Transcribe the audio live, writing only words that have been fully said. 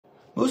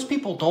Most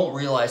people don't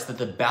realize that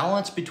the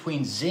balance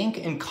between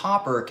zinc and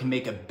copper can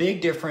make a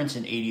big difference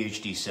in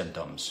ADHD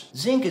symptoms.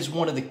 Zinc is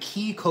one of the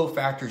key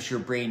cofactors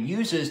your brain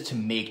uses to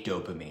make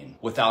dopamine.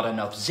 Without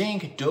enough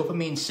zinc,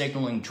 dopamine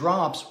signaling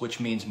drops, which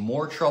means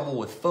more trouble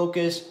with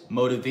focus,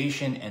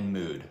 motivation, and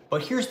mood.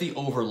 But here's the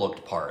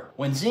overlooked part.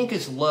 When zinc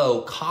is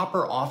low,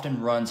 copper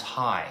often runs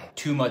high.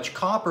 Too much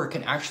copper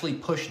can actually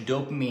push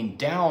dopamine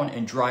down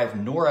and drive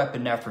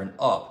norepinephrine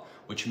up,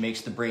 which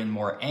makes the brain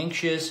more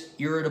anxious,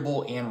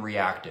 irritable, and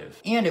reactive.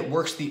 And it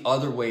works the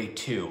other way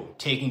too.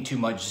 Taking too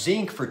much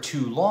zinc for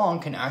too long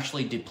can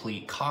actually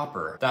deplete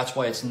copper. That's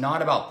why it's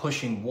not about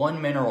pushing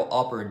one mineral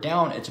up or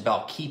down, it's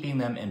about keeping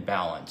them in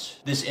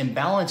balance. This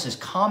imbalance is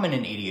common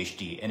in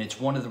ADHD, and it's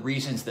one of the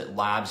reasons that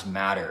labs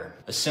matter.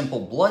 A simple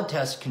blood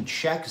test can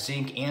check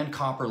zinc and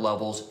copper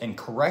levels, and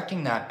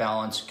correcting that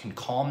balance can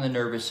calm the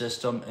nervous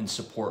system and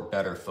support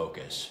better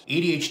focus.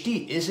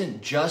 ADHD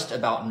isn't just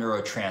about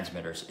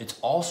neurotransmitters, it's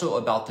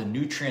also about the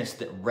nutrients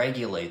that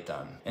regulate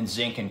them, and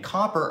zinc and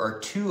copper are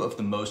two of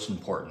the most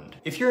important.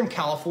 If you're in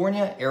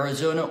California,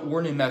 Arizona,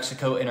 or New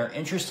Mexico and are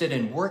interested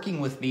in working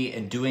with me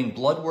and doing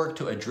blood work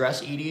to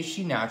address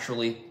ADHD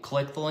naturally,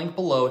 click the link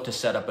below to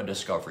set up a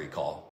discovery call.